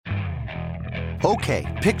Okay,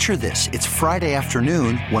 picture this. It's Friday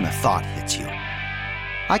afternoon when a thought hits you.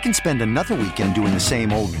 I can spend another weekend doing the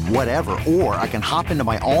same old whatever, or I can hop into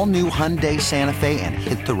my all-new Hyundai Santa Fe and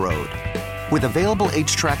hit the road. With available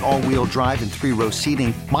H-Track all-wheel drive and 3-row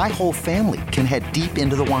seating, my whole family can head deep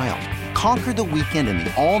into the wild. Conquer the weekend in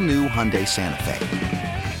the all-new Hyundai Santa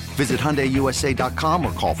Fe. Visit HyundaiUSA.com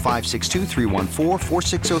or call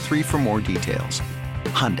 562-314-4603 for more details.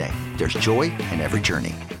 Hyundai, there's joy in every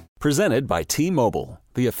journey. Presented by T-Mobile,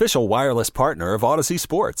 the official wireless partner of Odyssey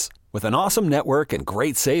Sports. With an awesome network and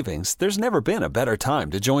great savings, there's never been a better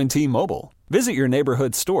time to join T-Mobile. Visit your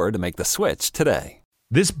neighborhood store to make the switch today.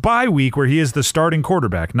 This bye week where he is the starting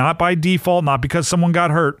quarterback, not by default, not because someone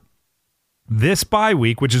got hurt. This bye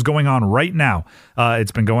week, which is going on right now,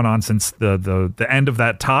 it's been going on since the end of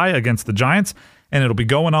that tie against the Giants, and it'll be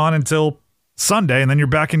going on until Sunday, and then you're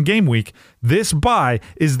back in game week. This bye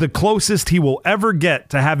is the closest he will ever get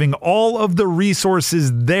to having all of the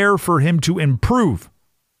resources there for him to improve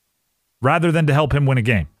rather than to help him win a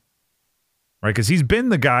game. Right? Because he's been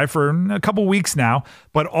the guy for a couple weeks now,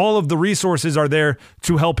 but all of the resources are there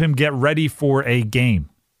to help him get ready for a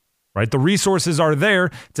game. Right? The resources are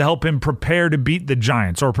there to help him prepare to beat the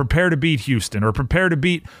Giants or prepare to beat Houston or prepare to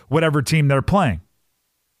beat whatever team they're playing.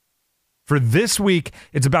 For this week,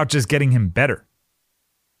 it's about just getting him better.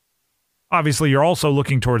 Obviously, you're also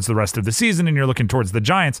looking towards the rest of the season and you're looking towards the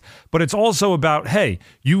Giants, but it's also about, hey,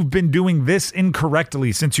 you've been doing this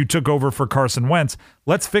incorrectly since you took over for Carson Wentz.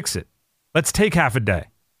 Let's fix it. Let's take half a day.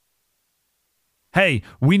 Hey,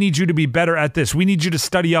 we need you to be better at this. We need you to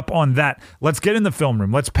study up on that. Let's get in the film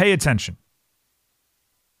room. Let's pay attention.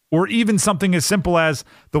 Or even something as simple as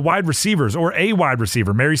the wide receivers or a wide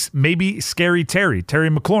receiver, maybe Scary Terry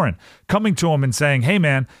McLaurin, coming to him and saying, hey,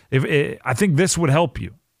 man, I think this would help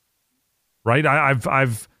you. Right?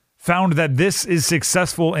 I've found that this is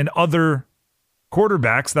successful in other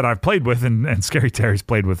quarterbacks that I've played with, and Scary Terry's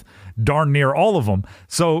played with darn near all of them.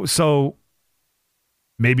 So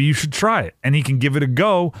maybe you should try it, and he can give it a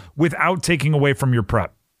go without taking away from your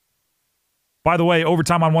prep. By the way,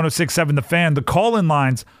 overtime on 106.7 The Fan, the call-in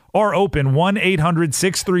lines are open,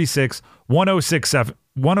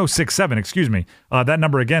 1-800-636-1067, excuse me. That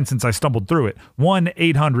number again, since I stumbled through it,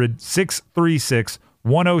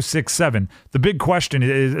 1-800-636-1067. The big question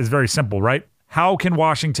is very simple, right? How can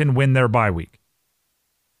Washington win their bye week?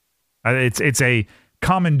 It's a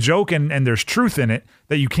common joke, and there's truth in it,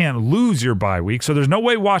 that you can't lose your bye week. So there's no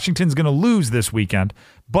way Washington's going to lose this weekend,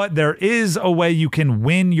 but there is a way you can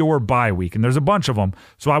win your bye week, and there's a bunch of them.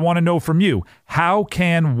 So I want to know from you, how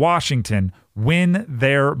can Washington win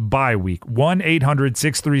their bye week?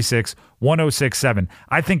 1-800-636-1067.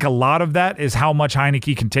 I think a lot of that is how much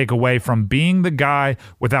Heinicke can take away from being the guy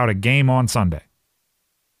without a game on Sunday.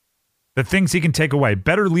 The things he can take away,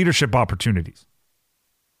 better leadership opportunities.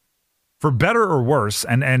 For better or worse,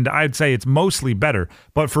 and I'd say it's mostly better,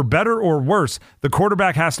 but for better or worse, the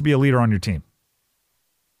quarterback has to be a leader on your team.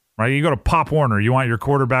 Right? You go to Pop Warner, you want your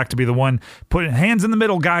quarterback to be the one putting hands in the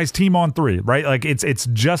middle, guys, team on three, right? Like it's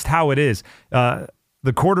just how it is.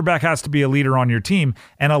 The quarterback has to be a leader on your team,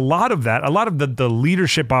 and a lot of the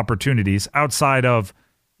leadership opportunities outside of,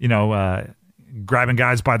 grabbing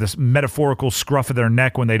guys by the metaphorical scruff of their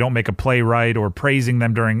neck when they don't make a play right or praising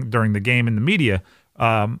them during the game in the media,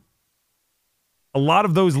 a lot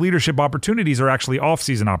of those leadership opportunities are actually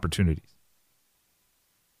off-season opportunities.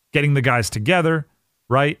 Getting the guys together,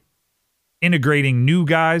 right? Integrating new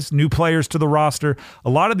guys, new players to the roster. A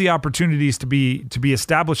lot of the opportunities to be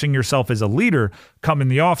establishing yourself as a leader come in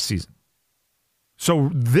the off-season.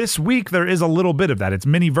 So this week there is a little bit of that. It's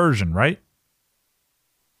mini version, right?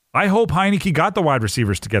 I hope Heinicke got the wide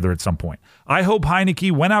receivers together at some point. I hope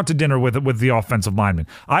Heinicke went out to dinner with the offensive linemen.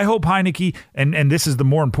 I hope Heinicke, and this is the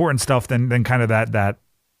more important stuff than kind of that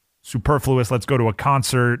superfluous, let's go to a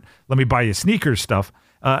concert, let me buy you sneakers stuff.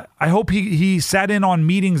 I hope he sat in on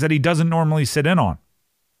meetings that he doesn't normally sit in on.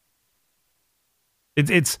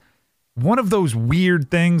 It's one of those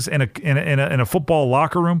weird things in a football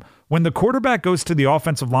locker room when the quarterback goes to the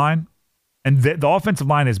offensive line. And the offensive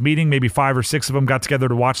line is meeting, maybe 5 or 6 of them got together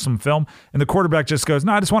to watch some film, and the quarterback just goes,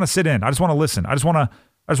 no, I just want to sit in. I just want to listen. I just want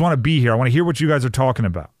to be here. I want to hear what you guys are talking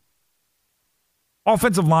about.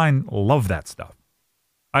 Offensive line love that stuff.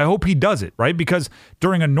 I hope he does it, right? Because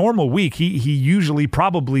during a normal week, he usually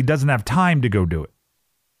probably doesn't have time to go do it.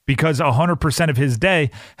 Because 100% of his day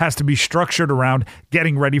has to be structured around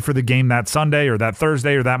getting ready for the game that Sunday or that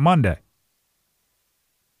Thursday or that Monday.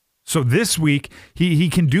 So this week, he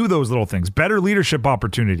can do those little things. Better leadership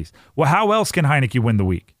opportunities. Well, how else can Heinicke win the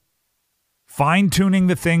week? Fine-tuning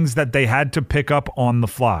the things that they had to pick up on the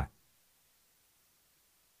fly.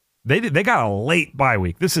 They got a late bye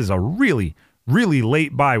week. This is a really, really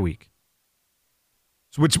late bye week.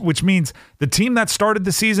 Which means the team that started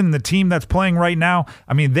the season and the team that's playing right now,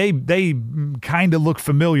 I mean, they kind of look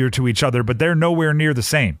familiar to each other, but they're nowhere near the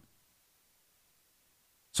same.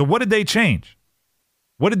 So what did they change?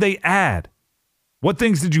 What did they add? What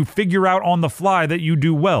things did you figure out on the fly that you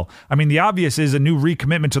do well? I mean, the obvious is a new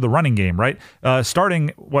recommitment to the running game, right?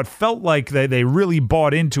 Starting what felt like they really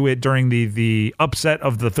bought into it during the upset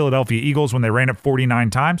of the Philadelphia Eagles when they ran it 49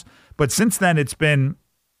 times. But since then, it's been,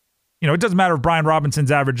 it doesn't matter if Brian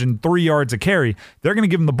Robinson's averaging 3 yards a carry. They're going to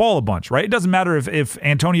give him the ball a bunch, right? It doesn't matter if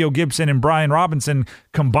Antonio Gibson and Brian Robinson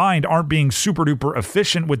combined aren't being super duper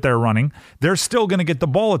efficient with their running. They're still going to get the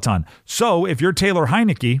ball a ton. So if you're Taylor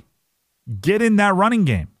Heinicke, get in that running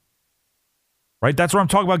game, right? That's what I'm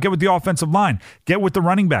talking about. Get with the offensive line. Get with the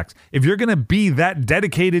running backs. If you're going to be that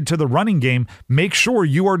dedicated to the running game, make sure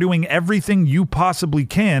you are doing everything you possibly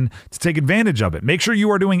can to take advantage of it. Make sure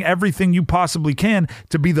you are doing everything you possibly can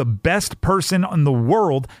to be the best person in the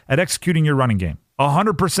world at executing your running game.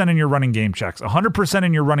 100% in your running game checks, 100%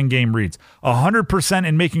 in your running game reads, 100%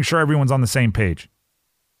 in making sure everyone's on the same page.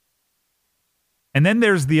 And then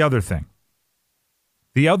there's the other thing.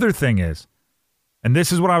 The other thing is, and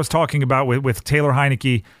this is what I was talking about with Taylor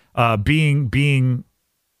Heinicke being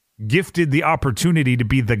gifted the opportunity to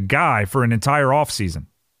be the guy for an entire offseason.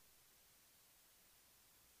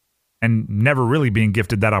 And never really being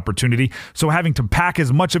gifted that opportunity. So having to pack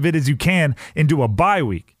as much of it as you can into a bye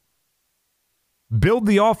week. Build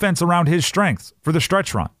the offense around his strengths for the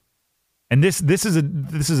stretch run. And this is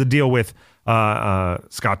a deal with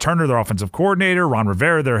Scott Turner, their offensive coordinator, Ron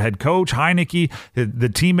Rivera, their head coach, Heinicke, the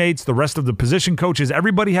teammates, the rest of the position coaches.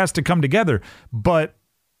 Everybody has to come together. But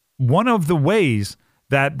one of the ways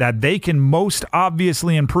that they can most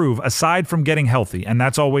obviously improve, aside from getting healthy, and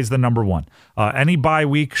that's always the number one. Any bye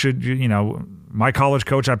week should, my college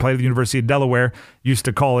coach, I played at the University of Delaware, used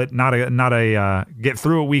to call it not a get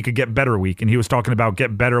through a week, a get better week. And he was talking about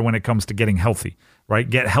get better when it comes to getting healthy, right?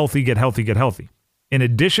 Get healthy, get healthy, get healthy. In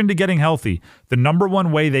addition to getting healthy, the number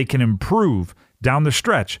one way they can improve down the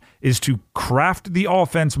stretch is to craft the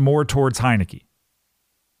offense more towards Heinicke.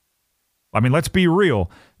 I mean, let's be real.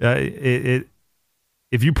 If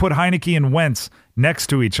you put Heinicke and Wentz next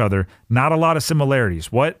to each other, not a lot of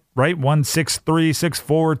similarities. What, right? 1 6'3",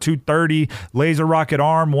 6'4", 230, laser rocket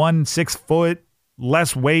arm, 1 6 foot,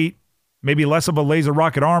 less weight, maybe less of a laser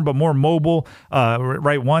rocket arm, but more mobile,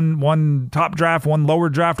 right? One top draft, one lower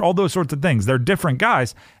draft, all those sorts of things. They're different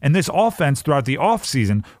guys. And this offense throughout the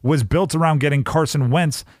offseason was built around getting Carson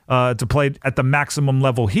Wentz to play at the maximum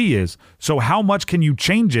level he is. So how much can you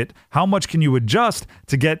change it? How much can you adjust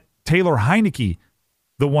to get Taylor Heinicke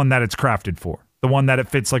the one that it's crafted for, the one that it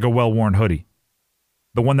fits like a well-worn hoodie,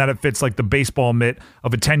 the one that it fits like the baseball mitt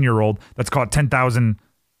of a 10-year-old that's caught 10,000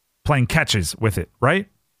 playing catches with it, right?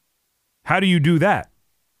 How do you do that?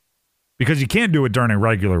 Because you can't do it during a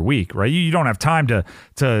regular week, right? You don't have time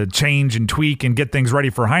to change and tweak and get things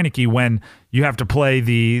ready for Heinicke when you have to play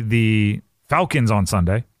the Falcons on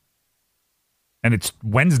Sunday and it's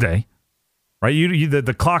Wednesday. Right,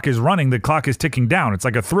 the clock is running. The clock is ticking down. It's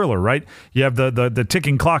like a thriller, right? You have the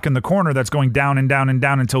ticking clock in the corner that's going down and down and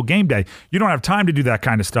down until game day. You don't have time to do that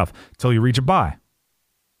kind of stuff until you reach a bye.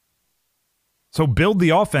 So build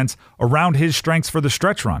the offense around his strengths for the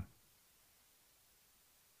stretch run,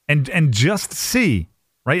 and just see,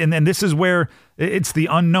 right? And this is where it's the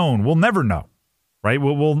unknown. We'll never know. Right?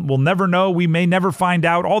 We'll never know. We may never find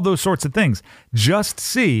out. All those sorts of things. Just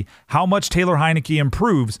see how much Taylor Heinicke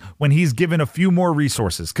improves when he's given a few more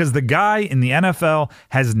resources. Because the guy in the NFL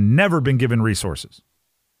has never been given resources.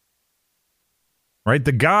 Right?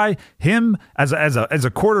 The guy, him as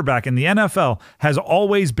a quarterback in the NFL, has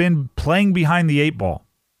always been playing behind the 8 ball.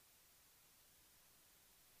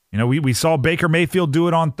 We saw Baker Mayfield do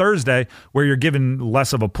it on Thursday, where you're given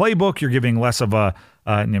less of a playbook, you're giving less of a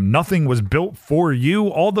nothing was built for you,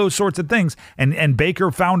 all those sorts of things, and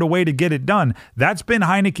Baker found a way to get it done. That's been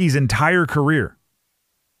Heinicke's entire career.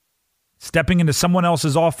 Stepping into someone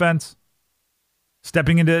else's offense,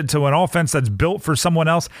 stepping into an offense that's built for someone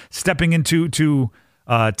else, stepping into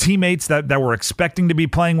teammates that were expecting to be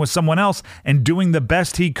playing with someone else, and doing the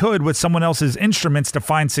best he could with someone else's instruments to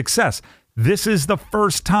find success. This is the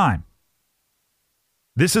first time.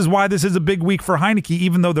 This is why this is a big week for Heinicke,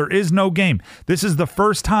 even though there is no game. This is the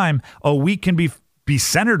first time a week can be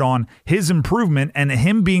centered on his improvement and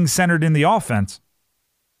him being centered in the offense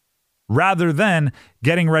rather than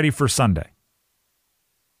getting ready for Sunday.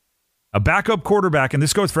 A backup quarterback, and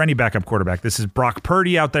this goes for any backup quarterback. This is Brock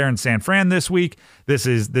Purdy out there in San Fran this week. This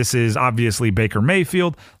is obviously Baker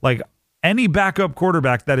Mayfield. Like, Any backup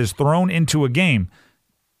quarterback that is thrown into a game,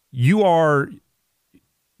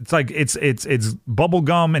 it's like it's bubble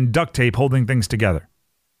gum and duct tape holding things together.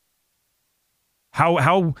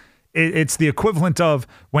 How it's the equivalent of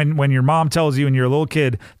when your mom tells you and you're a little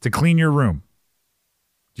kid to clean your room.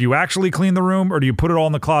 Do you actually clean the room, or do you put it all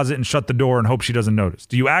in the closet and shut the door and hope she doesn't notice?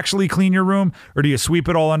 Do you actually clean your room, or do you sweep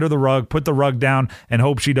it all under the rug, put the rug down, and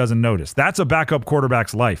hope she doesn't notice? That's a backup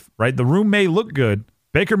quarterback's life, right? The room may look good.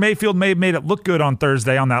 Baker Mayfield may have made it look good on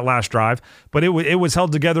Thursday on that last drive, but it was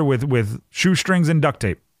held together with shoestrings and duct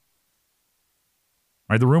tape.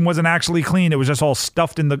 Right, the room wasn't actually clean. It was just all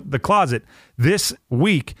stuffed in the closet. This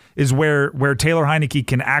week is where Taylor Heinicke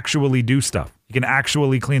can actually do stuff. He can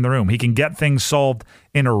actually clean the room. He can get things solved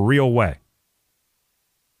in a real way.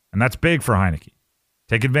 And that's big for Heinicke.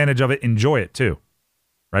 Take advantage of it. Enjoy it too.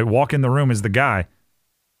 Right? Walk in the room as the guy.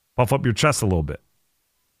 Puff up your chest a little bit.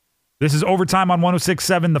 This is Overtime on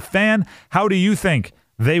 106.7 The Fan. How do you think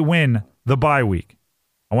they win the bye week?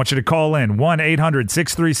 I want you to call in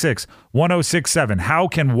 1-800-636-1067. How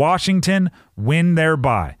can Washington win their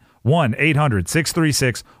bye?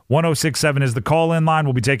 1-800-636-1067 is the call-in line.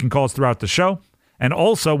 We'll be taking calls throughout the show. And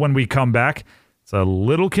also, when we come back, it's a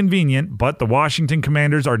little convenient, but the Washington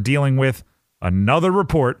Commanders are dealing with another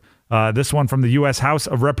report, this one from the U.S. House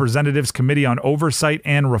of Representatives Committee on Oversight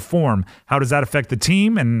and Reform. How does that affect the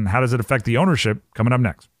team, and how does it affect the ownership? Coming up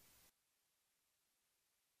next.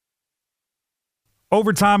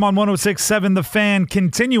 Overtime on 106.7 The Fan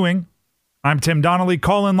continuing. I'm Tim Donnelly.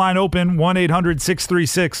 Call-in line open,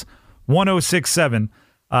 1-800-636-1067.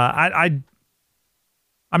 I'm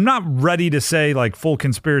not ready to say like full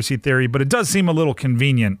conspiracy theory, but it does seem a little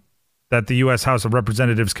convenient that the U.S. House of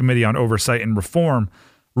Representatives Committee on Oversight and Reform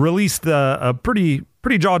released a pretty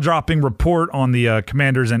jaw-dropping report on the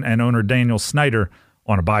Commanders and owner Daniel Snyder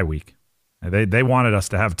on a bye week. They wanted us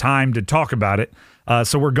to have time to talk about it,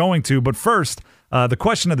 so we're going to. But first, the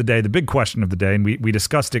question of the day, the big question of the day, and we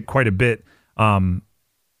discussed it quite a bit.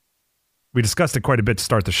 We discussed it quite a bit to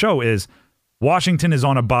start the show. Is Washington is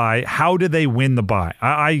on a bye. How do they win the bye?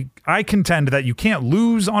 I contend that you can't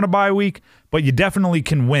lose on a bye week, but you definitely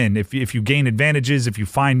can win if you gain advantages, if you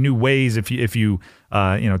find new ways, if you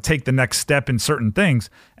take the next step in certain things.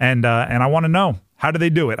 And I want to know, how do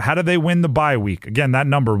they do it? How do they win the bye week? Again, that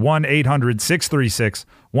number,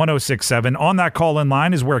 1-800-636-1067. On that call-in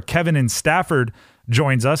line is where Kevin in Stafford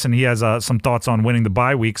joins us, and he has some thoughts on winning the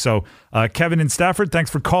bye week. So, Kevin in Stafford,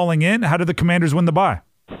 thanks for calling in. How do the Commanders win the bye?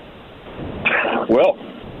 Well,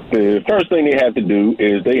 the first thing they have to do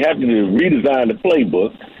is they have to redesign the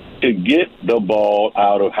playbook to get the ball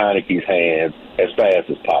out of Heinicke's hands as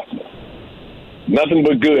fast as possible. Nothing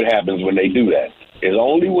but good happens when they do that. It's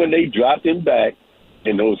only when they drop him back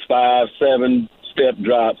in those 5-7 step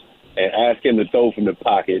drops and ask him to throw from the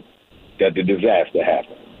pocket that the disaster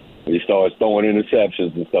happens. He starts throwing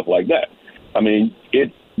interceptions and stuff like that. I mean,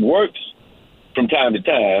 it works from time to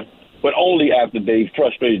time, but only after they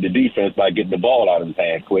frustrated the defense by getting the ball out of his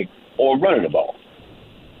hand quick or running the ball.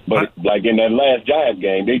 But like in that last Giants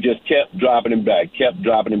game, they just kept dropping him back,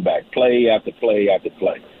 play after play after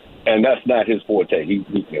play. And that's not his forte.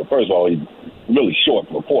 First of all, he's really short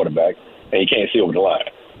for a quarterback, and he can't see over the line.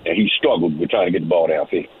 And he struggled with trying to get the ball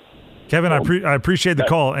downfield. Kevin, I appreciate the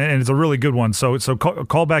call, and it's a really good one. So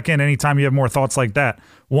call back in anytime you have more thoughts like that.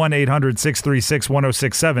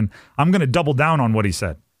 1-800-636-1067. I'm going to double down on what he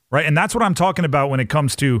said, right? And that's what I'm talking about when it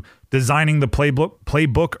comes to designing the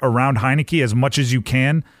playbook around Heinicke as much as you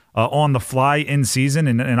can on the fly in season.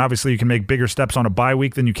 And obviously you can make bigger steps on a bye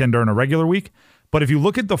week than you can during a regular week. But if you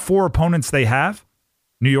look at the 4 opponents they have,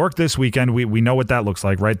 New York this weekend, we know what that looks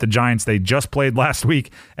like, right? The Giants, they just played last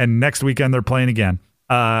week, and next weekend they're playing again.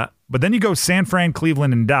 But then you go San Fran,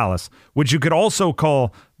 Cleveland, and Dallas, which you could also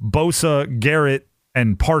call Bosa, Garrett,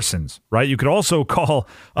 and Parsons, right? You could also call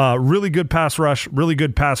really good pass rush, really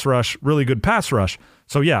good pass rush, really good pass rush.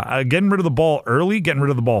 So, yeah, getting rid of the ball early, getting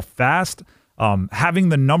rid of the ball fast, having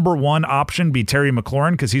the number one option be Terry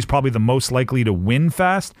McLaurin because he's probably the most likely to win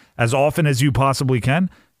fast as often as you possibly can,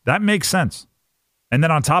 that makes sense. And then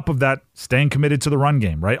on top of that, staying committed to the run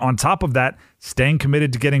game, right? On top of that, staying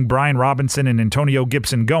committed to getting Brian Robinson and Antonio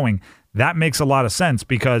Gibson going. That makes a lot of sense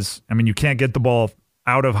because, I mean, you can't get the ball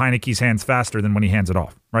out of Heinicke's hands faster than when he hands it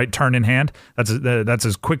off, right? Turn in hand. That's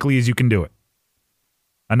as quickly as you can do it.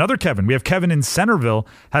 Another Kevin. We have Kevin in Centerville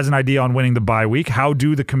has an idea on winning the bye week. How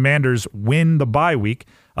do the Commanders win the bye week?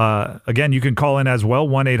 Again, you can call in as well,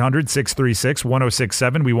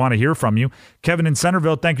 1-800-636-1067. We want to hear from you. Kevin in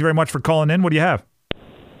Centerville, thank you very much for calling in. What do you have?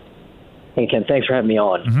 Hey, Ken, thanks for having me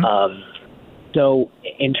on. Mm-hmm. So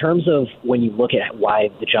in terms of when you look at why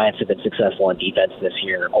the Giants have been successful on defense this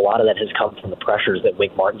year, a lot of that has come from the pressures that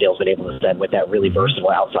Wink Martindale's been able to send with that really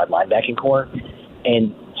versatile outside linebacking core.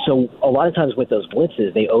 And so a lot of times with those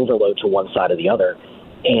blitzes, they overload to one side or the other.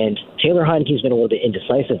 And Taylor Heineke's been a little bit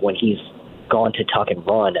indecisive when he's gone to tuck and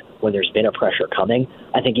run when there's been a pressure coming.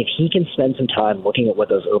 I think if he can spend some time looking at what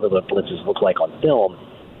those overload blitzes look like on film,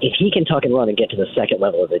 if he can tuck and run and get to the second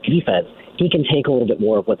level of the defense, he can take a little bit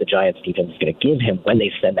more of what the Giants defense is going to give him when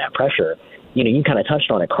they send that pressure. You know, you kind of touched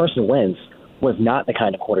on it. Carson Wentz was not the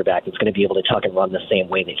kind of quarterback that's going to be able to tuck and run the same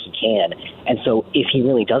way that he can. And so if he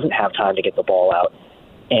really doesn't have time to get the ball out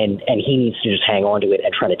and he needs to just hang on to it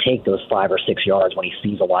and try to take those 5 or 6 yards when he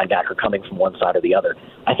sees a linebacker coming from one side or the other,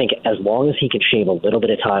 I think as long as he can shave a little bit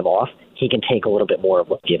of time off, he can take a little bit more of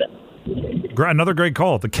what's given. Another great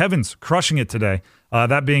call. The Kevin's crushing it today.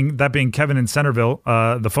 That being Kevin in Centerville.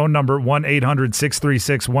 The phone number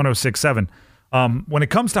 1-800-636-1067. When it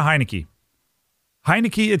comes to Heinicke,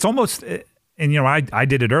 it's almost, and I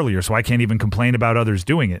did it earlier, so I can't even complain about others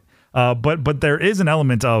doing it. But there is an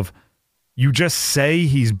element of you just say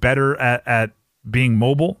he's better at being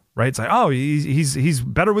mobile, right? It's like, oh, he's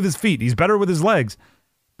better with his feet, he's better with his legs,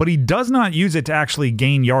 but he does not use it to actually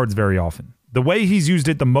gain yards very often. The way he's used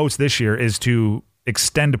it the most this year is to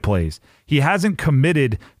extend plays. He hasn't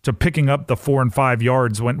committed to picking up the 4 and 5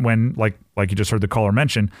 yards when like you just heard the caller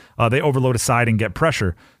mention, they overload a side and get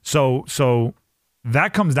pressure. So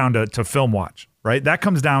that comes down to film watch, right? That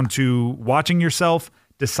comes down to watching yourself,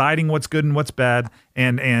 deciding what's good and what's bad,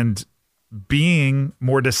 and being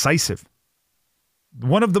more decisive.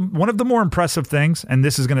 One of the more impressive things, and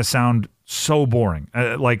this is going to sound so boring,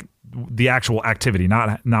 like the actual activity,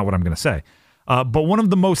 not what I'm going to say. But one of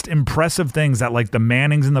the most impressive things that like the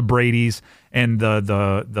Mannings and the Bradys and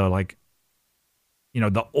the like,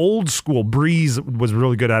 the old school, Breeze was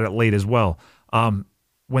really good at it late as well.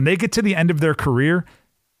 When they get to the end of their career,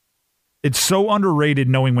 it's so underrated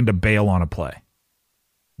knowing when to bail on a play.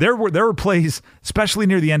 There were plays, especially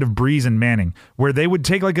near the end of Breeze and Manning, where they would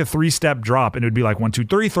take like a 3-step drop and it would be like 1, 2,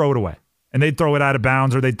 3, throw it away. And they'd throw it out of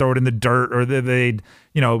bounds, or they'd throw it in the dirt, or they'd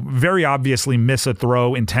very obviously miss a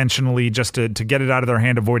throw intentionally just to get it out of their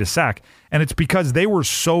hand, avoid a sack. And it's because they were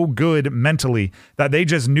so good mentally that they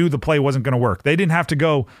just knew the play wasn't going to work. They didn't have to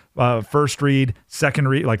go first read, second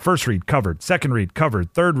read, like first read, covered, second read,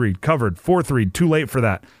 covered, third read, covered, fourth read, too late for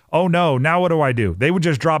that. Oh no, now what do I do? They would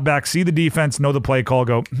just drop back, see the defense, know the play call,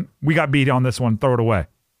 go, we got beat on this one, throw it away.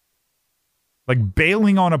 Like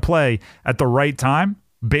bailing on a play at the right time,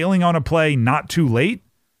 bailing on a play not too late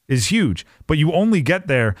is huge, but you only get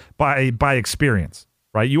there by experience,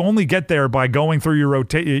 right? You only get there by going through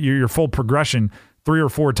your full progression 3 or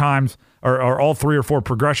 4 times, or all 3 or 4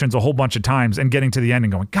 progressions a whole bunch of times, and getting to the end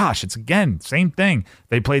and going, gosh, it's again same thing.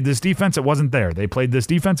 They played this defense, it wasn't there. They played this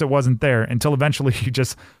defense, it wasn't there. Until eventually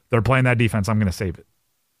they're playing that defense. I'm going to save it.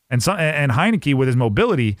 And Heinicke with his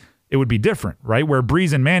mobility, it would be different, right? Where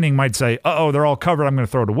Breeze and Manning might say, they're all covered, I'm going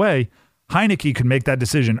to throw it away. Heinicke could make that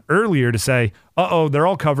decision earlier to say, they're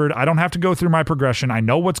all covered. I don't have to go through my progression. I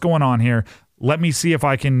know what's going on here. Let me see if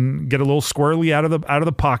I can get a little squirrely out of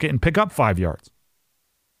the pocket and pick up 5 yards.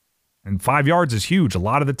 And 5 yards is huge a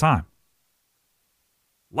lot of the time.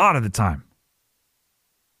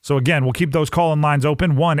 So again, we'll keep those call-in lines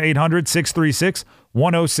open,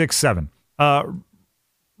 1-800-636-1067.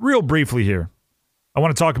 Real briefly here, I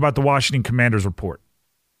want to talk about the Washington Commanders report.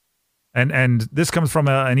 And this comes from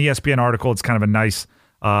an ESPN article. It's kind of a nice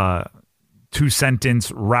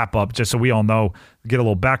 2-sentence wrap-up, just so we all know, get a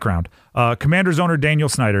little background. Commanders owner Daniel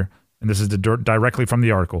Snyder, and this is directly from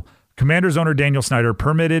the article, Commanders owner Daniel Snyder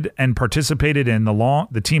permitted and participated in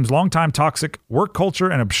the team's longtime toxic work culture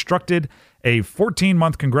and obstructed a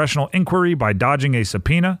 14-month congressional inquiry by dodging a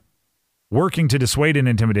subpoena, working to dissuade and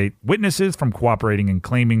intimidate witnesses from cooperating, and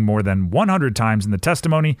claiming more than 100 times in the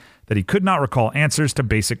testimony that he could not recall answers to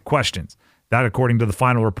basic questions. That according to the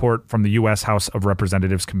final report from the U.S. House of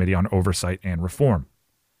Representatives Committee on Oversight and Reform.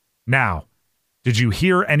 Now, did you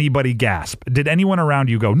hear anybody gasp? Did anyone around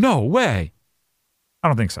you go, no way? I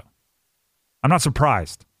don't think so. I'm not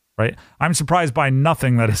surprised, right? I'm surprised by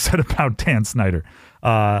nothing that is said about Dan Snyder.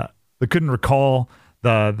 They couldn't recall.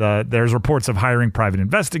 There's reports of hiring private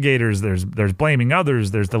investigators. There's blaming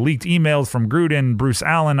others. There's the leaked emails from Gruden, Bruce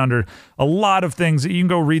Allen, under a lot of things. You can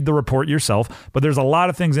go read the report yourself, but there's a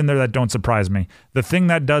lot of things in there that don't surprise me. The thing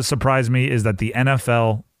that does surprise me is that the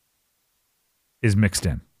NFL is mixed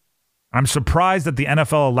in. I'm surprised that the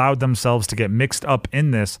NFL allowed themselves to get mixed up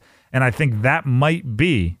in this, and I think that might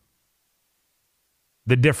be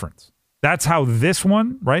the difference. That's how this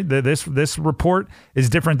one, right? This report is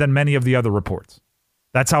different than many of the other reports.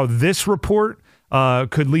 That's how this report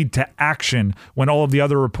could lead to action when all of the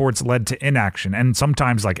other reports led to inaction, and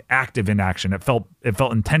sometimes like active inaction. It felt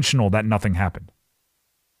intentional that nothing happened.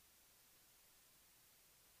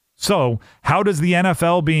 So how does the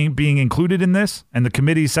NFL being included in this, and the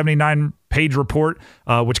committee's 79-page report,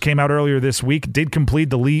 which came out earlier this week, did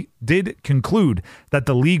conclude that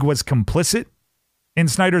the league was complicit in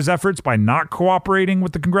Snyder's efforts by not cooperating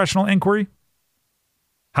with the congressional inquiry?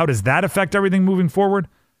 How does that affect everything moving forward?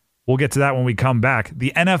 We'll get to that when we come back.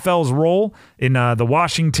 The NFL's role in the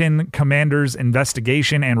Washington Commanders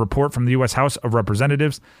investigation and report from the U.S. House of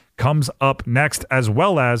Representatives comes up next, as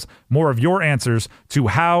well as more of your answers to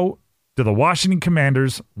how do the Washington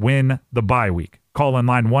Commanders win the bye week. Call in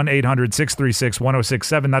line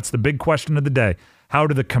 1-800-636-1067. That's the big question of the day. How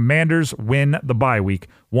do the Commanders win the bye week?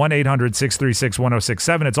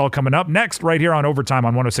 1-800-636-1067. It's all coming up next right here on Overtime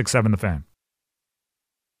on 106.7 The Fan.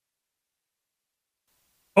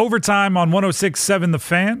 Overtime on 106.7 The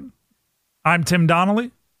Fan. I'm Tim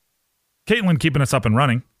Donnelly. Caitlin keeping us up and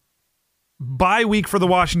running. Bye week for the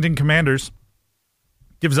Washington Commanders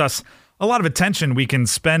gives us a lot of attention we can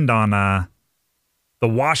spend on the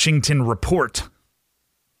Washington Report. At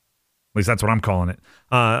least that's what I'm calling it.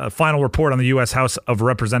 A final report on the U.S. House of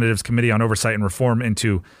Representatives Committee on Oversight and Reform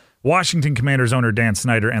into Washington Commanders owner Dan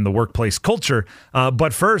Snyder and the workplace culture.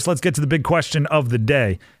 But first, let's get to the big question of the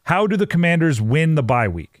day. How do the Commanders win the bye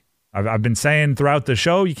week? I've been saying throughout the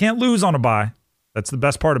show, you can't lose on a bye. That's the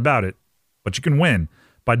best part about it. But you can win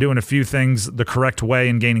by doing a few things the correct way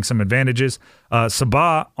and gaining some advantages.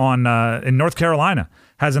 Sabah in North Carolina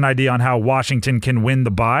has an idea on how Washington can win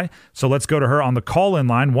the bye. So let's go to her on the call-in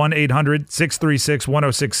line,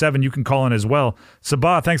 1-800-636-1067. You can call in as well.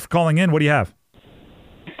 Sabah, thanks for calling in. What do you have?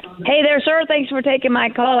 Hey there, sir. Thanks for taking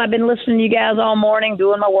my call. I've been listening to you guys all morning,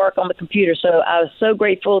 doing my work on the computer. So I was so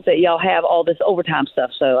grateful that y'all have all this overtime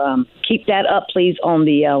stuff. So keep that up, please, on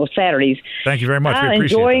the Saturdays. Thank you very much. We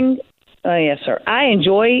appreciate it. Yes, sir. I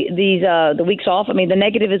enjoy these the weeks off. I mean, the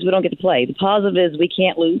negative is we don't get to play. The positive is we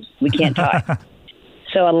can't lose. We can't tie.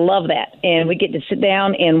 So I love that. And we get to sit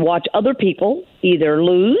down and watch other people either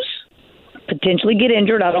lose, potentially get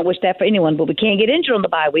injured. I don't wish that for anyone, but we can't get injured on the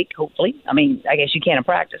bye week, hopefully. I mean, I guess you can in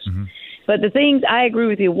practice. Mm-hmm. But the things, I agree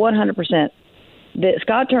with you 100%, that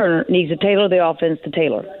Scott Turner needs to tailor the offense to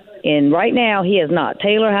Taylor. And right now, he has not.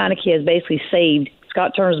 Taylor Heineke has basically saved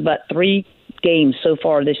Scott Turner's about 3 games so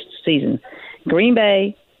far this season. Green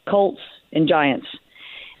Bay, Colts, and Giants.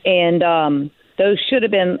 And those should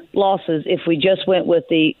have been losses if we just went with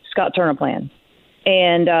the Scott Turner plan.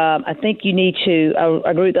 And I think you need to,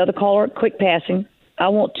 I agree with the other caller, quick passing. I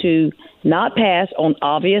want to not pass on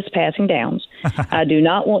obvious passing downs. I do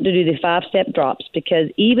not want to do the 5-step drops, because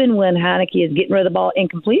even when Heineke is getting rid of the ball and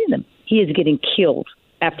completing them, he is getting killed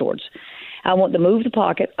afterwards. I want to move the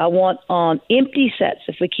pocket. I want on empty sets,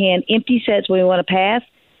 if we can, empty sets when we want to pass,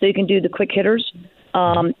 so you can do the quick hitters.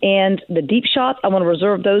 And the deep shots, I want to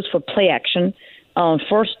reserve those for play action on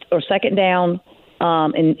first or second down.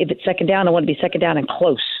 And if it's second down, I want to be second down and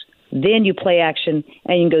close. Then you play action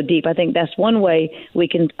and you can go deep. I think that's one way we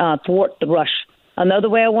can thwart the rush. Another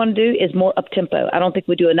way I want to do is more up-tempo. I don't think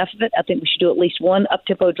we do enough of it. I think we should do at least one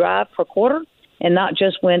up-tempo drive per quarter, and not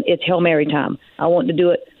just when it's Hail Mary time. I want to do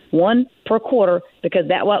it one per quarter, because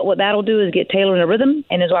what that'll do is get Taylor in a rhythm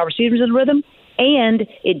and his wide receivers in a rhythm, and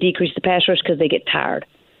it decreases the pass rush because they get tired.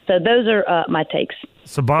 So those are my takes.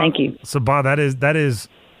 Thank you. Sabah, that is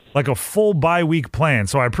like a full bye week plan.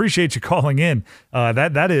 So I appreciate you calling in.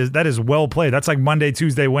 That is well played. That's like Monday,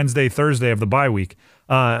 Tuesday, Wednesday, Thursday of the bye week.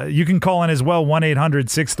 You can call in as well,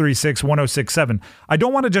 1-800-636-1067. I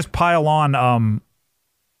don't want to just pile on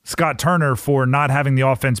Scott Turner for not having the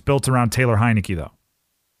offense built around Taylor Heineke, though.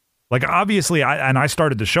 Like, obviously, I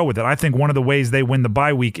started the show with it. I think one of the ways they win the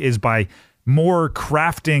bye week is by more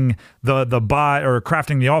crafting the bye, or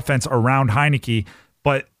crafting the offense around Heineke.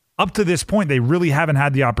 But up to this point, they really haven't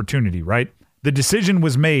had the opportunity, right? The decision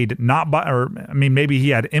was made not by, or I mean, maybe he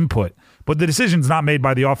had input, but the decision's not made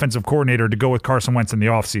by the offensive coordinator to go with Carson Wentz in the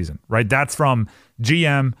offseason, right? That's from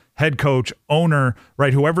GM, head coach, owner,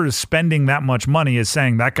 right? Whoever is spending that much money is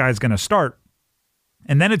saying that guy's going to start.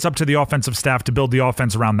 And then it's up to the offensive staff to build the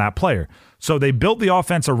offense around that player. So they built the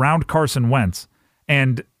offense around Carson Wentz,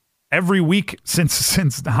 and every week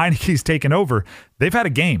since Heineke's taken over, they've had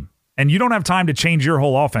a game. And you don't have time to change your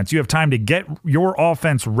whole offense. You have time to get your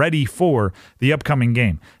offense ready for the upcoming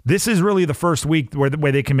game. This is really the first week where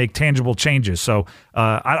they can make tangible changes. So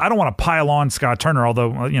I don't want to pile on Scott Turner,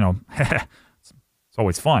 although, it's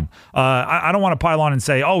always fun. I don't want to pile on and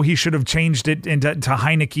say, oh, he should have changed it into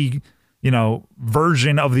Heineke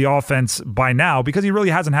version of the offense by now because he really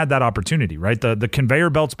hasn't had that opportunity, right? The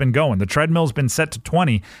conveyor belt's been going. The treadmill's been set to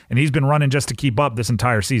 20, and he's been running just to keep up this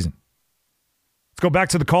entire season. Let's go back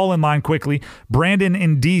to the call-in line quickly. Brandon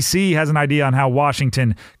in D.C. has an idea on how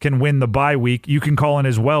Washington can win the bye week. You can call in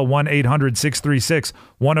as well,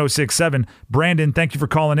 1-800-636-1067. Brandon, thank you for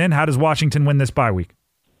calling in. How does Washington win this bye week?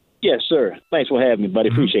 Yes, sir. Thanks for having me, buddy.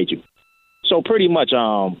 Appreciate you. So pretty much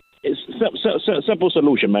it's simple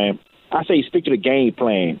solution, man. I say stick to the game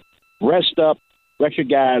plan. Rest up, rest your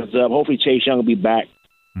guys up. Hopefully Chase Young will be back.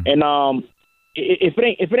 And if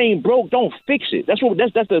it ain't broke, don't fix it. That's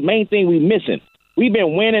the main thing we missing. We've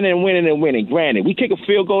been winning and winning and winning. Granted, we kicked a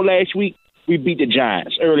field goal last week. We beat the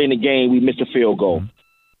Giants early in the game. We missed a field goal.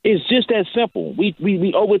 It's just that simple. We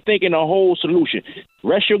overthinking the whole solution.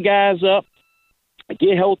 Rest your guys up.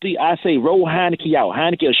 Get healthy. I say roll Heineke out.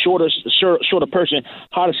 Heineke a shorter person,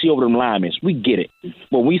 hard to see over them linemen. We get it.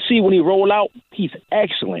 But we see when he roll out, he's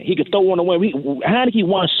excellent. He can throw on the wing. Heineke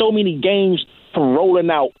won so many games from rolling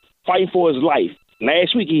out, fighting for his life.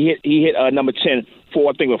 Last week he hit number 10 for,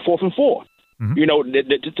 I think, 4th and 4.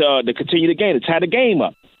 To continue the game, to tie the game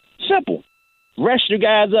up. Simple. Rest your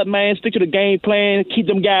guys up, man. Stick to the game plan. Keep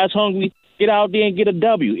them guys hungry. Get out there and get a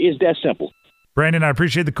W. It's that simple. Brandon, I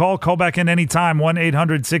appreciate the call. Call back in anytime.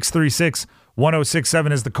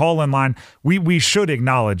 1-800-636-1067 is the call-in line. We should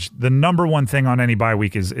acknowledge the number one thing on any bye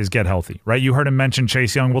week is get healthy, right? You heard him mention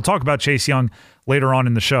Chase Young. We'll talk about Chase Young later on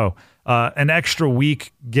in the show. An extra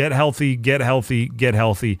week, get healthy, get healthy, get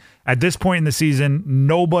healthy. At this point in the season,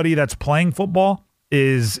 nobody that's playing football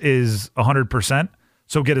is 100%.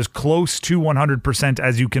 So get as close to 100%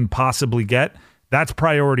 as you can possibly get. That's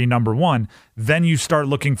priority number one. Then you start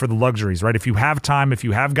looking for the luxuries, right? If you have time, if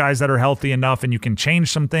you have guys that are healthy enough and you can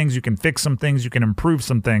change some things, you can fix some things, you can improve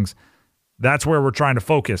some things, that's where we're trying to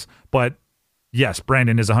focus. But yes,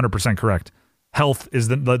 Brandon is 100% correct. Health is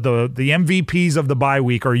the MVPs of the bye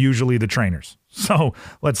week are usually the trainers. So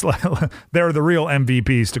they're the real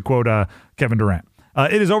MVPs, to quote Kevin Durant.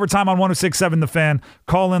 It is overtime on 106.7 The Fan.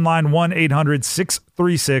 Call in line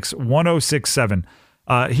 1-800-636-1067.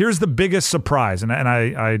 Here's the biggest surprise, and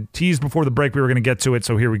I teased before the break we were going to get to it,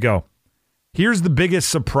 so here we go. Here's the biggest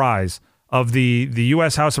surprise of the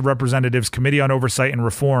U.S. House of Representatives Committee on Oversight and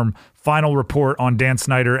Reform final report on Dan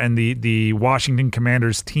Snyder and the Washington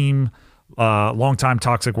Commanders team longtime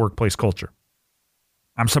toxic workplace culture.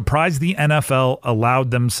 I'm surprised the NFL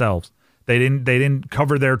allowed themselves. They didn't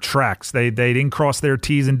cover their tracks. They didn't cross their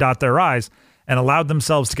T's and dot their I's and allowed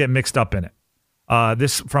themselves to get mixed up in it.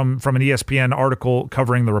 This from an ESPN article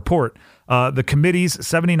covering the report. The committee's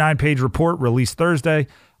 79-page report released Thursday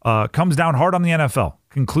comes down hard on the NFL,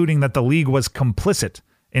 concluding that the league was complicit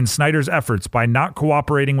in Snyder's efforts by not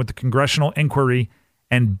cooperating with the congressional inquiry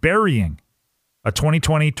and burying a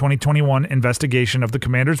 2020-2021 investigation of the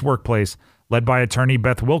Commanders' workplace led by attorney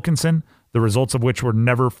Beth Wilkinson, the results of which were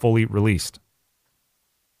never fully released.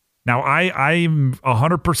 Now, I'm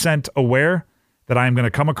 100% aware that I am going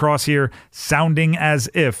to come across here sounding as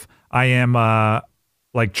if I am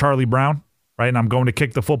like Charlie Brown, right? And I'm going to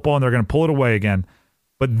kick the football and they're going to pull it away again.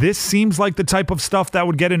 But this seems like the type of stuff that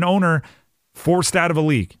would get an owner forced out of a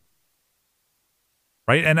league,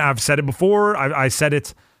 right? And I've said it before. I said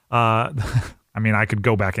it. I mean, I could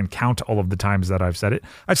go back and count all of the times that I've said it.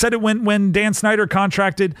 I said it when Dan Snyder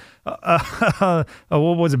contracted, what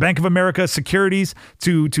was it, Bank of America Securities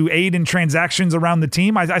to aid in transactions around the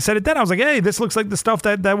team. I said it then. I was like, hey, this looks like the stuff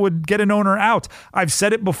that would get an owner out. I've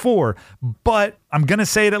said it before, but I'm going to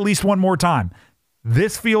say it at least one more time.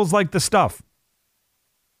 This feels like the stuff.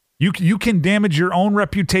 You can damage your own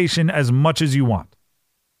reputation as much as you want,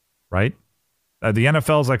 right? The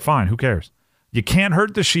NFL is like, fine, who cares? You can't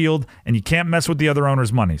hurt the shield, and you can't mess with the other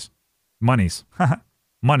owner's monies. Money is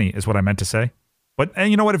what I meant to say. But and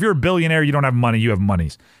you know what? If you're a billionaire, you don't have money. You have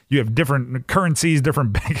monies. You have different currencies,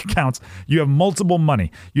 different bank accounts. You have multiple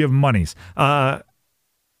money. You have monies.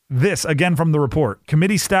 This, again from the report,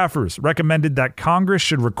 committee staffers recommended that Congress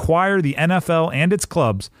should require the NFL and its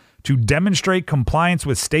clubs to demonstrate compliance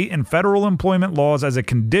with state and federal employment laws as a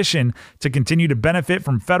condition to continue to benefit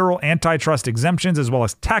from federal antitrust exemptions as well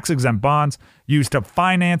as tax-exempt bonds used to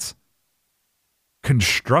finance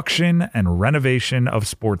construction and renovation of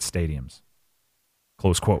sports stadiums.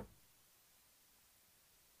 Close quote.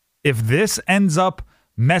 If this ends up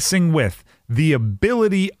messing with the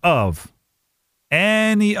ability of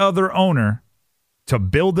any other owner to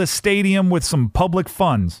build a stadium with some public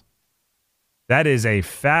funds, that is a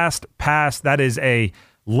fast pass. That is a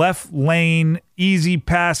left lane, easy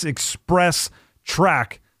pass, express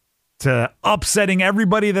track to upsetting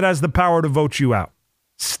everybody that has the power to vote you out.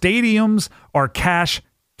 Stadiums are cash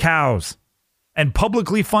cows. And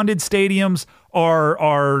publicly funded stadiums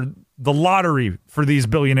are the lottery for these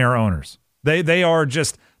billionaire owners. They are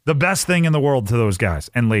just the best thing in the world to those guys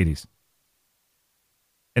and ladies.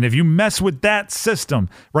 And if you mess with that system,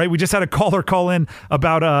 right? We just had a caller call in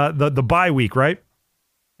about the bye week, right?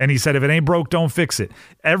 And he said, if it ain't broke, don't fix it.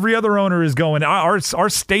 Every other owner is going, our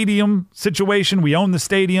stadium situation, we own the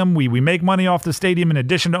stadium. We make money off the stadium in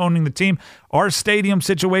addition to owning the team. Our stadium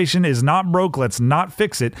situation is not broke. Let's not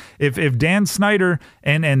fix it. If Dan Snyder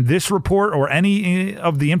and this report or any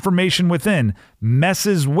of the information within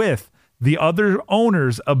messes with the other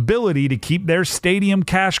owner's ability to keep their stadium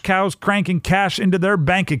cash cows cranking cash into their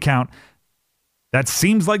bank account, that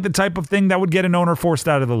seems like the type of thing that would get an owner forced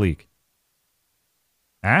out of the league.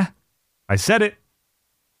 I said it.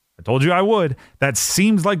 I told you I would. That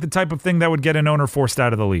seems like the type of thing that would get an owner forced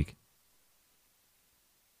out of the league.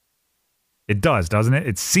 It does, doesn't it?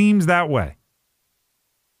 It seems that way.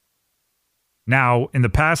 Now, in the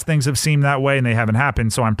past, things have seemed that way and they haven't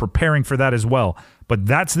happened, so I'm preparing for that as well. But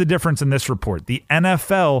that's the difference in this report. The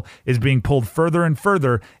NFL is being pulled further and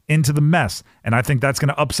further into the mess, and I think that's going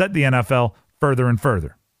to upset the NFL further and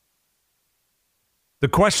further. The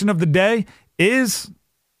question of the day is,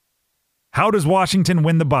 how does Washington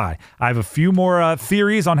win the bye? I have a few more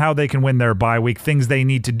theories on how they can win their bye week, things they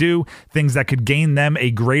need to do, things that could gain them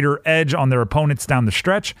a greater edge on their opponents down the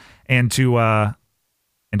stretch. And to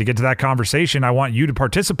get to that conversation, I want you to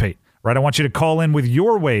participate, right? I want you to call in with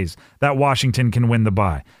your ways that Washington can win the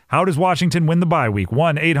bye. How does Washington win the bye week?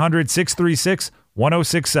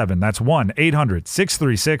 1-800-636-1067. That's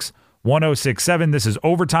 1-800-636-1067. This is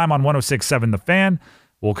Overtime on 106.7 The Fan.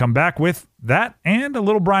 We'll come back with that and a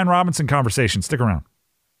little Brian Robinson conversation. Stick around.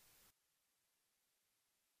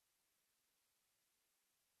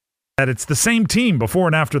 That it's the same team before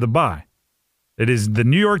and after the bye. It is the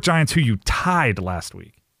New York Giants who you tied last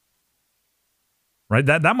week. Right?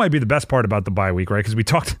 That might be the best part about the bye week, right?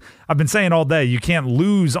 Because I've been saying all day, you can't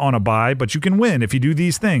lose on a bye, but you can win if you do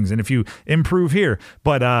these things and if you improve here.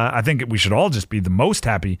 But I think we should all just be the most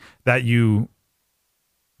happy that you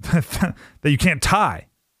can't tie.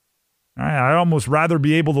 I'd almost rather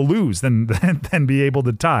be able to lose than be able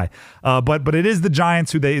to tie. But it is the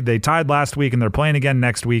Giants who they tied last week, and they're playing again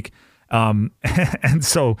next week. And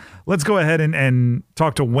so let's go ahead and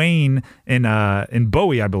talk to Wayne in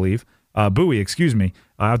Bowie, I believe. Bowie, excuse me,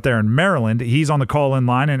 out there in Maryland. He's on the call-in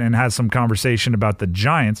line and has some conversation about the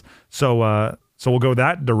Giants. So we'll go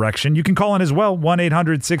that direction. You can call in as well,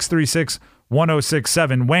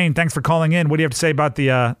 1-800-636-1067. Wayne, thanks for calling in. What do you have to say about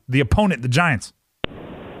the opponent, the Giants?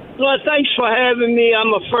 Well, thanks for having me.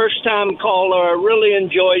 I'm a first-time caller. I really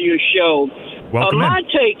enjoy your show. Welcome my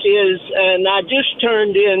take is, and I just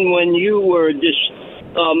turned in when you were just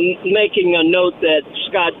making a note that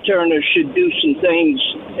Scott Turner should do some things,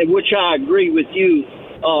 in which I agree with you,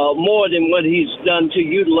 more than what he's done to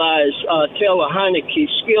utilize Taylor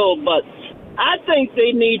Heineke's skill. But I think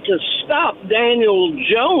they need to stop Daniel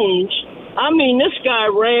Jones. I mean, this guy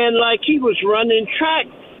ran like he was running track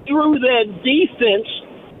through that defense.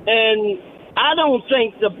 And I don't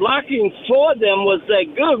think the blocking for them was that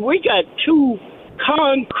good. We got two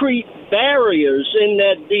concrete barriers in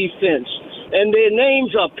that defense, and their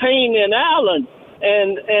names are Payne and Allen.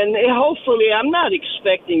 And hopefully, I'm not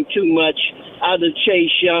expecting too much out of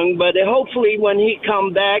Chase Young, but hopefully when he come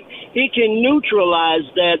back, he can neutralize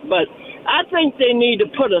that. But I think they need to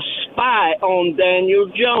put a spy on Daniel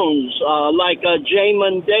Jones, like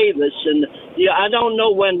Jamin Davis. And I don't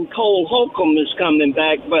know when Cole Holcomb is coming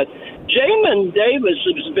back, but Jamin Davis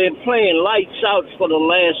has been playing lights out for the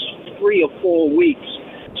last 3 or 4 weeks.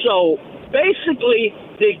 So basically,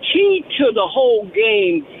 the key to the whole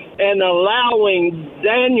game and allowing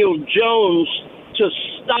Daniel Jones to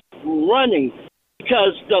stop running,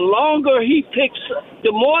 because the more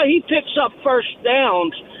he picks up first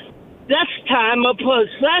downs, that's time of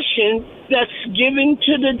possession that's given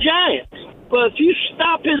to the Giants. But if you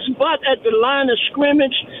stop his butt at the line of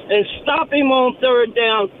scrimmage and stop him on third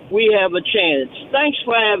down, we have a chance. Thanks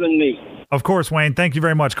for having me. Of course, Wayne. Thank you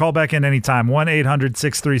very much. Call back in anytime.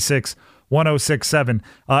 1-800-636-1067.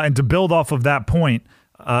 And to build off of that point,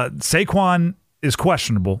 Saquon is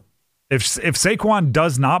questionable. If Saquon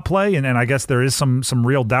does not play, and I guess there is some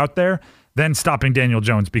real doubt there, then stopping Daniel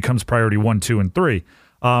Jones becomes priority 1, 2, and 3.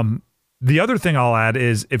 The other thing I'll add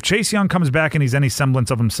is if Chase Young comes back and he's any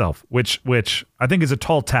semblance of himself, which I think is a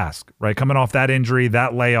tall task, right? Coming off that injury,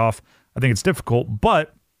 that layoff, I think it's difficult.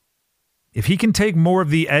 But if he can take more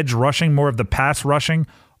of the edge rushing, more of the pass rushing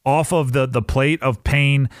off of the plate of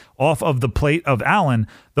Payne, off of the plate of Allen,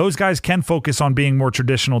 those guys can focus on being more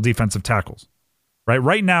traditional defensive tackles, right?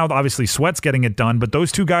 Right now, obviously, Sweat's getting it done, but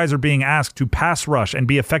those two guys are being asked to pass rush and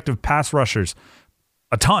be effective pass rushers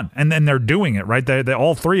a ton, and then they're doing it, right? They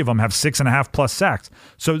all three of them have 6.5 plus sacks,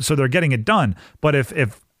 so they're getting it done. But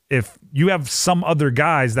if you have some other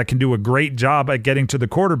guys that can do a great job at getting to the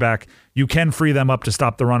quarterback, you can free them up to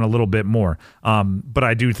stop the run a little bit more. But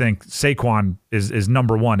I do think Saquon is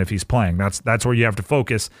number one if he's playing. That's where you have to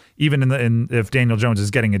focus. Even if Daniel Jones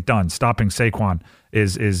is getting it done, stopping Saquon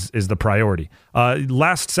is the priority.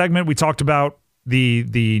 Last segment we talked about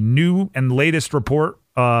the new and latest report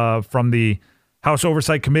from the House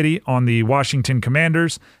Oversight Committee on the Washington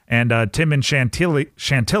Commanders, and Tim and Chantilly,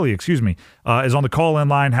 is on the call-in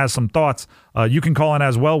line, has some thoughts. You can call in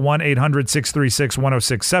as well,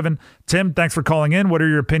 1-800-636-1067. Tim, thanks for calling in. What are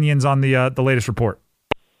your opinions on the latest report?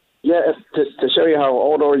 Yeah, to show you how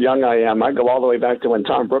old or young I am, I go all the way back to when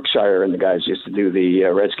Tom Brookshire and the guys used to do the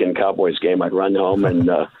Redskin-Cowboys game. I'd run home and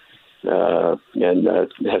have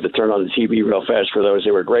to turn on the TV real fast for those. They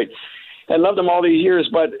were great. I loved him all these years,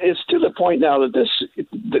 but it's to the point now that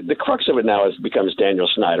the crux of it now becomes Daniel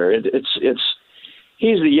Snyder.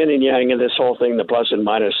 He's the yin and yang of this whole thing, the plus and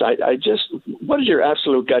minus. I just, what is your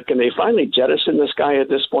absolute gut? Can they finally jettison this guy at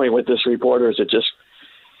this point with this report, or is it just,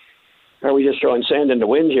 are we just throwing sand in the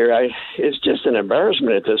wind here? It's just an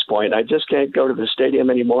embarrassment at this point. I just can't go to the stadium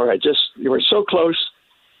anymore. We're so close,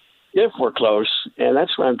 if we're close, and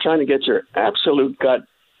that's why I'm trying to get your absolute gut.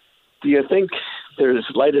 Do you think there's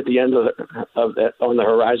light at the end of on the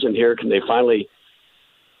horizon here? Can they finally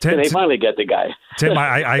get the guy? Tim,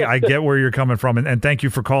 I get where you're coming from, and thank you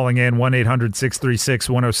for calling in,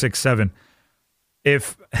 1-800-636-1067.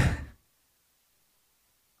 If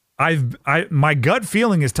my gut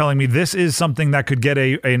feeling is telling me this is something that could get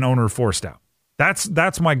an owner forced out.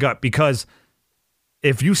 That's my gut, because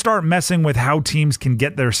if you start messing with how teams can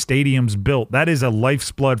get their stadiums built, that is a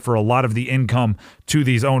life's blood for a lot of the income to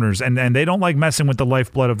these owners, and they don't like messing with the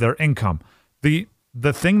lifeblood of their income. The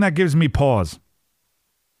thing that gives me pause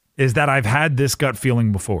is that I've had this gut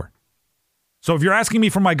feeling before. So if you're asking me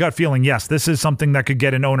for my gut feeling, yes, this is something that could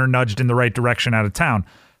get an owner nudged in the right direction out of town.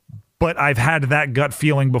 But I've had that gut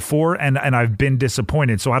feeling before, and I've been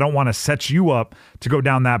disappointed, so I don't want to set you up to go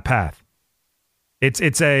down that path.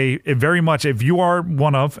 It's a very much, if you are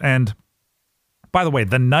one of, and by the way,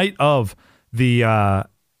 the night of the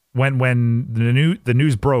when the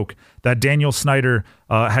news broke that Daniel Snyder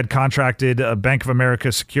had contracted Bank of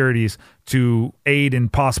America Securities to aid in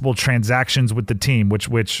possible transactions with the team, which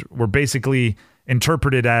were basically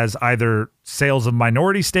interpreted as either sales of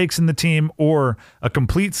minority stakes in the team or a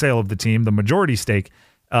complete sale of the team, the majority stake.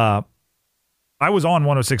 I was on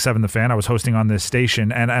 106.7 The Fan. I was hosting on this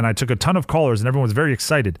station, and I took a ton of callers, and everyone was very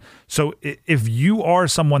excited. So if you are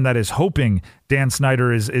someone that is hoping Dan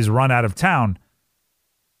Snyder is run out of town,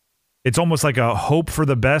 it's almost like a hope for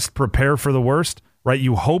the best, prepare for the worst, right?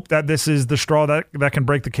 You hope that this is the straw that can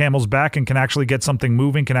break the camel's back and can actually get something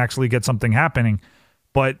moving, can actually get something happening.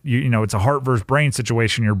 But, you know, it's a heart versus brain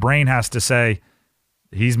situation. Your brain has to say,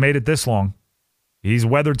 he's made it this long. He's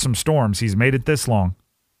weathered some storms. He's made it this long.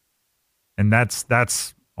 And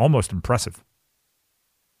that's almost impressive.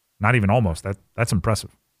 Not even almost. That's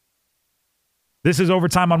impressive. This is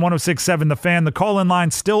Overtime on 106.7 The Fan. The call-in line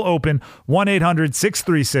still open,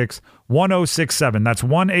 1-800-636-1067. That's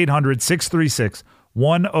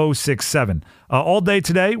 1-800-636-1067. All day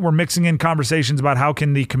today, we're mixing in conversations about how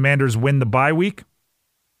can the Commanders win the bye week.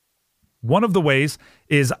 One of the ways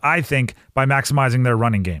is, I think, by maximizing their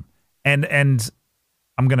running game. And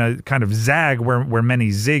I'm going to kind of zag where many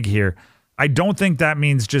zig here. I don't think that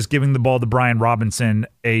means just giving the ball to Brian Robinson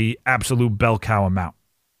a absolute bell cow amount.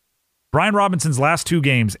 Brian Robinson's last two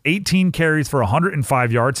games, 18 carries for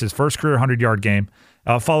 105 yards, his first career 100-yard game.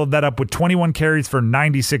 Followed that up with 21 carries for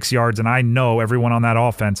 96 yards, and I know everyone on that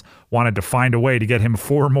offense wanted to find a way to get him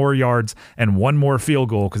 4 more yards and 1 more field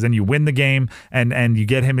goal, because then you win the game and you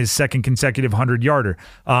get him his second consecutive 100-yarder.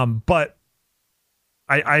 But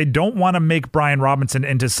I don't want to make Brian Robinson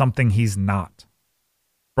into something he's not.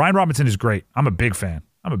 Brian Robinson is great. I'm a big fan.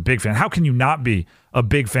 How can you not be a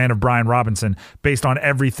big fan of Brian Robinson based on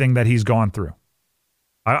everything that he's gone through?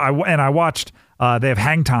 I watched, they have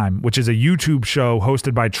Hang Time, which is a YouTube show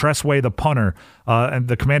hosted by Tressway the punter, and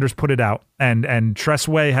the Commanders put it out. And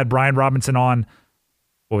Tressway had Brian Robinson on,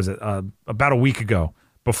 about a week ago,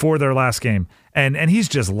 before their last game. And he's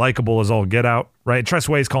just likable as all get out, right?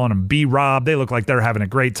 Tressway's calling him B-Rob. They look like they're having a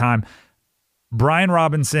great time. Brian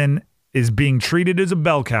Robinson is being treated as a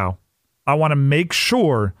bell cow. I want to make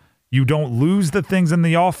sure You don't lose the things in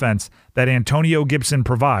the offense that Antonio Gibson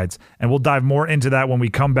provides. And we'll dive more into that when we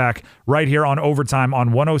come back right here on Overtime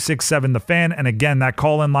on 106.7 The Fan. And again, that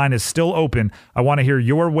call-in line is still open. I want to hear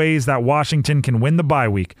your ways that Washington can win the bye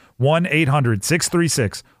week.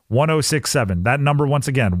 1-800-636-1067. That number once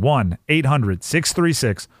again,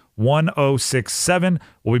 1-800-636-1067.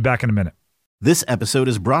 We'll be back in a minute. This episode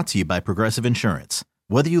is brought to you by Progressive Insurance.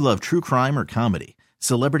 Whether you love true crime or comedy,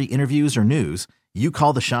 celebrity interviews or news, you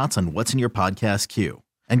call the shots on what's in your podcast queue.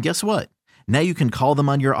 And guess what? Now you can call them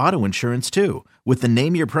on your auto insurance too with the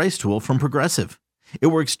Name Your Price tool from Progressive. It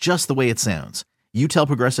works just the way it sounds. You tell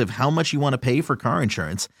Progressive how much you want to pay for car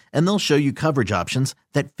insurance, and they'll show you coverage options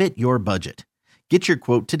that fit your budget. Get your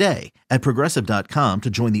quote today at Progressive.com to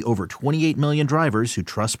join the over 28 million drivers who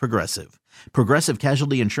trust Progressive. Progressive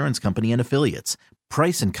Casualty Insurance Company and Affiliates.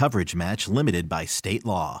 Price and coverage match limited by state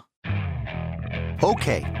law.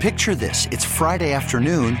 Okay, picture this. It's Friday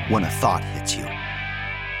afternoon when a thought hits you.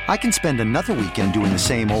 I can spend another weekend doing the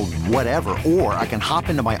same old whatever, or I can hop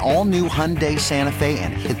into my all-new Hyundai Santa Fe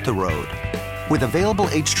and hit the road. With available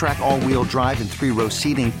H-Track all-wheel drive and 3-row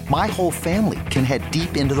seating, my whole family can head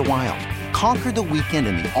deep into the wild. Conquer the weekend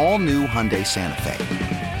in the all-new Hyundai Santa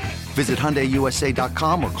Fe. Visit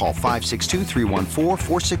HyundaiUSA.com or call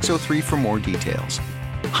 562-314-4603 for more details.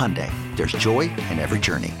 Hyundai, there's joy in every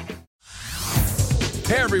journey.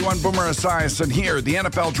 Hey everyone, Boomer Esiason here. The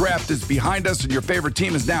NFL Draft is behind us and your favorite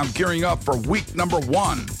team is now gearing up for week number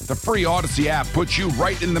 1. The free Odyssey app puts you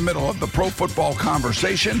right in the middle of the pro football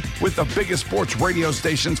conversation with the biggest sports radio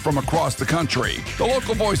stations from across the country. The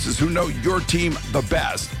local voices who know your team the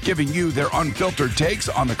best, giving you their unfiltered takes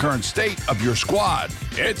on the current state of your squad.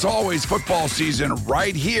 It's always football season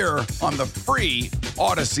right here on the free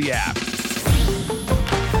Odyssey app.